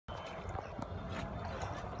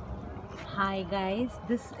Hi guys,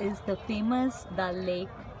 this is the famous Dal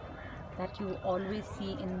Lake that you always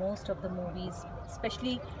see in most of the movies,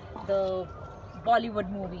 especially the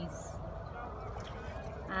Bollywood movies.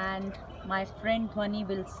 And my friend Dhwani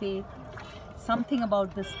will say something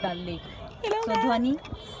about this Dal Lake. Hello, So Dhwani,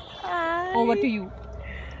 hi. over to you.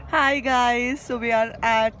 Hi guys, so we are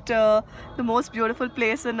at the most beautiful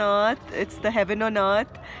place on earth. It's the heaven on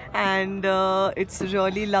earth, and it's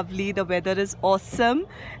really lovely. The weather is awesome,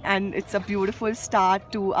 and it's a beautiful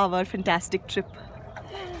start to our fantastic trip.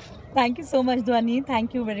 Thank you so much Dhwani,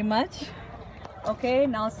 thank you very much. Okay,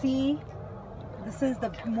 now see, this is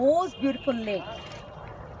the most beautiful lake.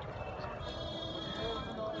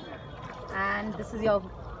 And this is your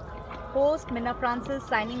host Minna Francis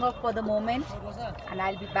signing off for the moment, and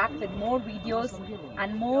I'll be back with more videos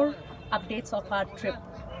and more updates of our trip.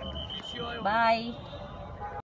 Bye.